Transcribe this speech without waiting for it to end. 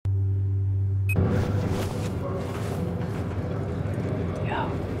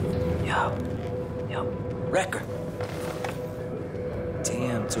Yo. Wrecker.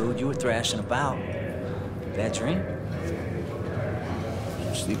 Damn, dude, you were thrashing about. Bad dream?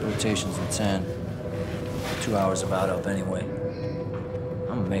 Sleep rotations in 10. 2 hours about up anyway.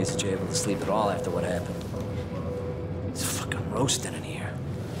 I'm amazed that you're able to sleep at all after what happened. It's fucking roasting in here.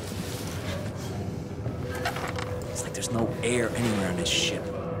 It's like there's no air anywhere on this ship.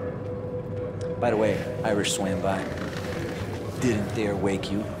 By the way, Irish swam by. Didn't dare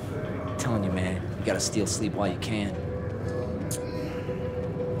wake you. I'm telling you, man, you gotta steal sleep while you can.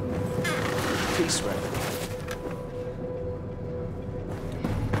 Peace, right?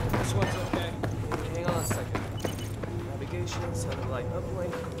 This one's okay. Hang on a second. Navigation, satellite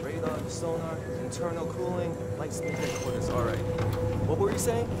uplink, radar, sonar, internal cooling, light spin headquarters. All right. What were you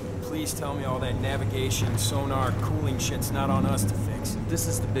saying? Please tell me all that navigation, sonar, cooling shit's not on us to fix. This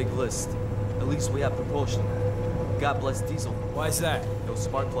is the big list. At least we have propulsion. God bless diesel. Why's that? Those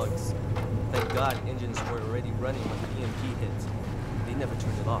spark plugs. Thank God engines were already running when the EMP hit. They never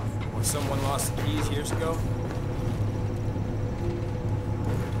turned it off. When someone lost the keys years ago?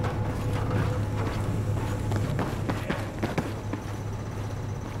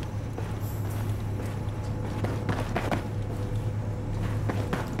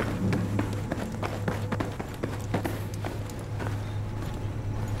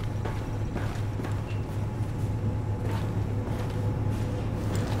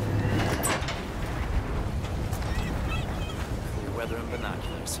 Weather and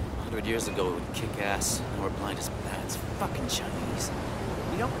binoculars. 100 years ago, it would kick ass. Now we're blind as bats. Fucking Chinese.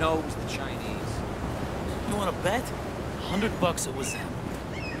 We don't know it was the Chinese. You want to bet? $100 it was them.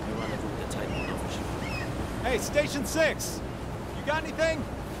 We rendezvous with the Titan, no for sure. Hey, Station 6! You got anything?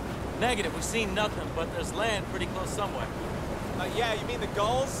 Negative, we've seen nothing, but there's land pretty close somewhere. Yeah, you mean the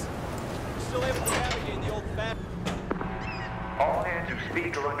gulls? We're still able to navigate in the old fat... All hands who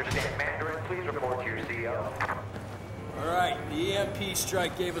speak or understand Mandarin, please report to your CO. All right, the EMP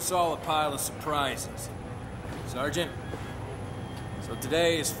strike gave us all a pile of surprises. Sergeant, so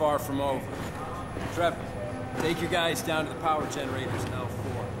today is far from over. Trevor, take your guys down to the power generators in L4.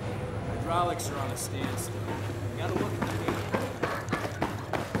 Hydraulics are on a standstill. You gotta look at the meter.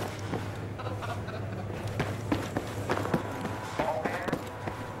 All hands,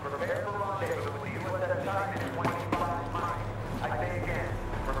 prepare for rendezvous with the USS Titan in 25 miles. I say again,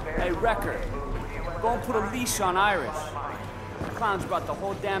 prepare Hey, for Wrecker, rendezvous with the USS go and put a Titan leash in on 25 Irish. miles. The clowns brought the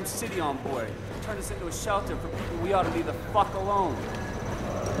whole damn city on board. Turned us into a shelter for people we ought to leave the fuck alone.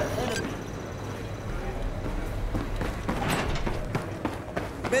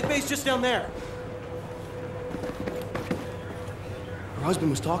 Medbay's just down there. Her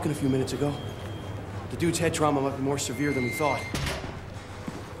husband was talking a few minutes ago. The dude's head trauma might be more severe than we thought.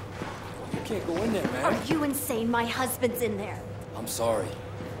 You can't go in there, man. Are you insane? My husband's in there. I'm sorry.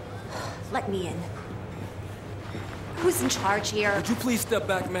 Let me in. Who's in charge here? Would you please step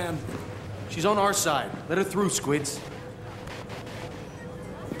back, ma'am? She's on our side. Let her through, Squids.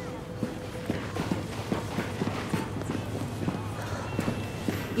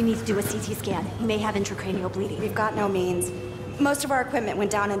 You need to do a CT scan. He may have intracranial bleeding. We've got no means. Most of our equipment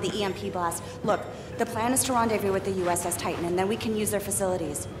went down in the EMP blast. Look, the plan is to rendezvous with the USS Titan, and then we can use their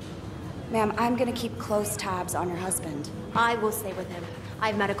facilities. Ma'am, I'm gonna keep close tabs on your husband. I will stay with him. I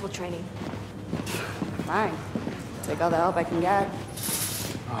have medical training. Fine. Take all the help I can get.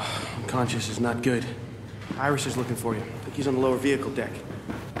 Unconscious is not good. Iris is looking for you. I think he's on the lower vehicle deck.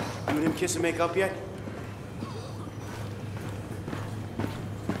 You and him kiss and make up yet?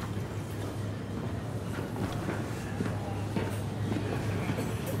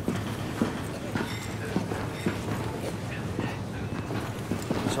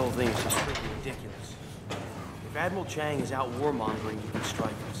 This whole thing is just freaking ridiculous. If Admiral Chang is out warmongering, he can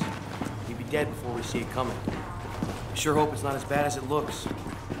strike us. He'd be dead before we see it coming. I sure hope it's not as bad as it looks.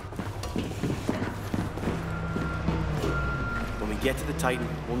 When we get to the Titan,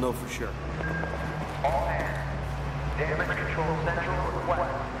 we'll know for sure. All hands, Damage Control Central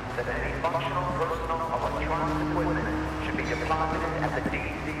requests that any functional personal electronic equipment should be deposited at the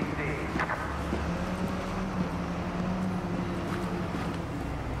DCC.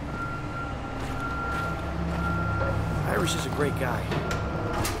 Irish is a great guy,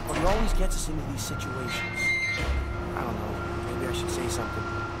 but he always gets us into these situations. I don't know, maybe I should say something.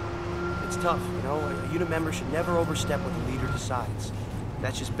 It's tough, you know? A unit member should never overstep what the leader decides.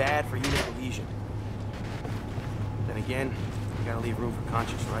 That's just bad for unit cohesion. Then again, you gotta leave room for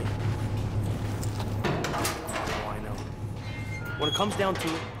conscience, right? Oh, I know. When it comes down to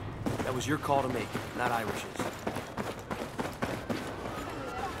it, that was your call to make, not Irish's.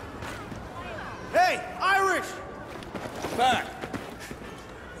 Hey, Irish! Back!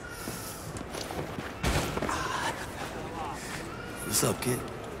 What's up, kid?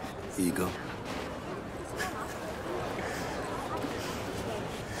 Here you go.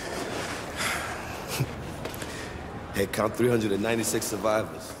 Head count 396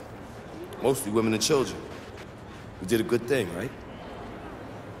 survivors. Mostly women and children. We did a good thing, right?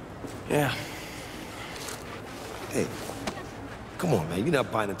 Yeah. Hey, come on, man. You're not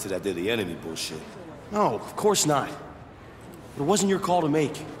buying into that they're the enemy bullshit. No, of course not. But it wasn't your call to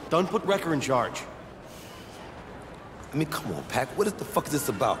make. Dunn put Wrecker in charge. I mean, come on, Pac. What the fuck is this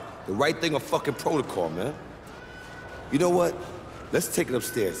about? The right thing or fucking protocol, man? You know what? Let's take it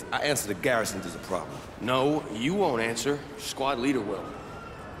upstairs. I answer the garrison if there's a problem. No, you won't answer. Squad leader will.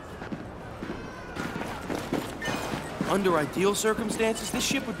 Under ideal circumstances, this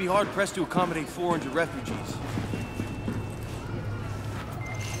ship would be hard-pressed to accommodate 400 refugees.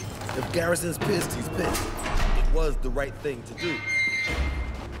 If Garrison's pissed, he's pissed. It was the right thing to do.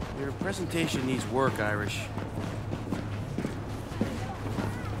 Your presentation needs work, Irish.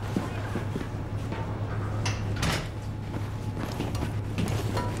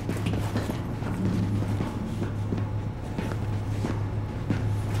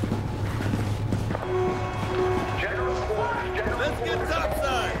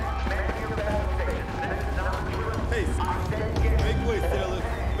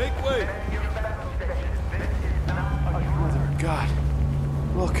 God,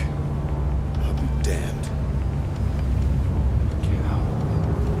 look. I'll be damned. Get out.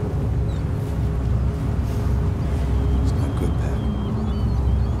 It's not good, Pat.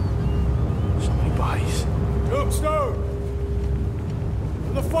 So many bodies. Tombstone!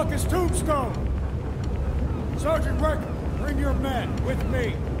 Where the fuck is Tombstone? Sergeant Wrecker, bring your men with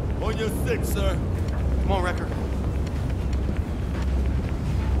me. On your six, sir. Come on, Wrecker.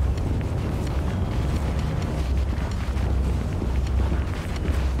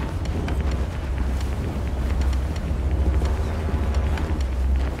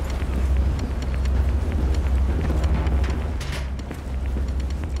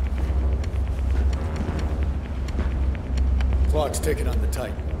 Clock's ticking on the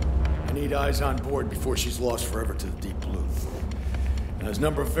Titan. I need eyes on board before she's lost forever to the deep blue. And there's a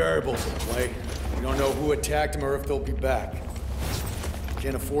number of variables at play. We don't know who attacked them or if they'll be back.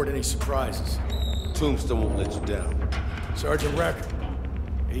 Can't afford any surprises. Tombstone won't let you down. Sergeant Wrecker,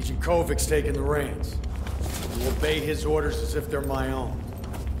 Agent Kovic's taking the reins. We'll obey his orders as if they're my own.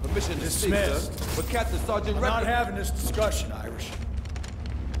 Permission to speak, Dismissed. sir. But Captain Sergeant I'm Wrecker... not having this discussion, Irish.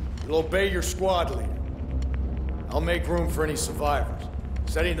 You'll obey your squad leader. I'll make room for any survivors.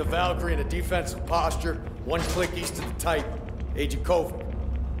 Setting the Valkyrie in a defensive posture, one click east of the Titan. Agent Kovic.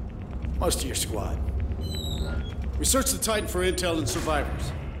 Most of your squad. We searched the Titan for intel and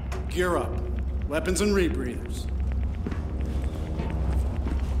survivors. Gear up. Weapons and rebreathers.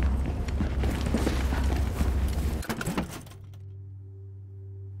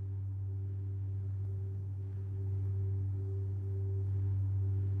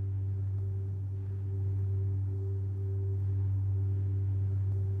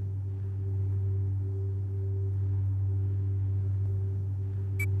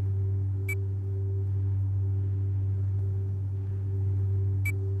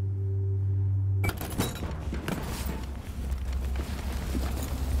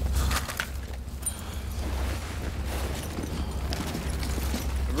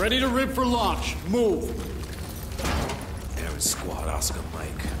 Ready to rip for launch. Move. Aaron Squad, Oscar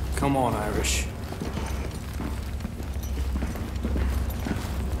Mike. Come on, Irish.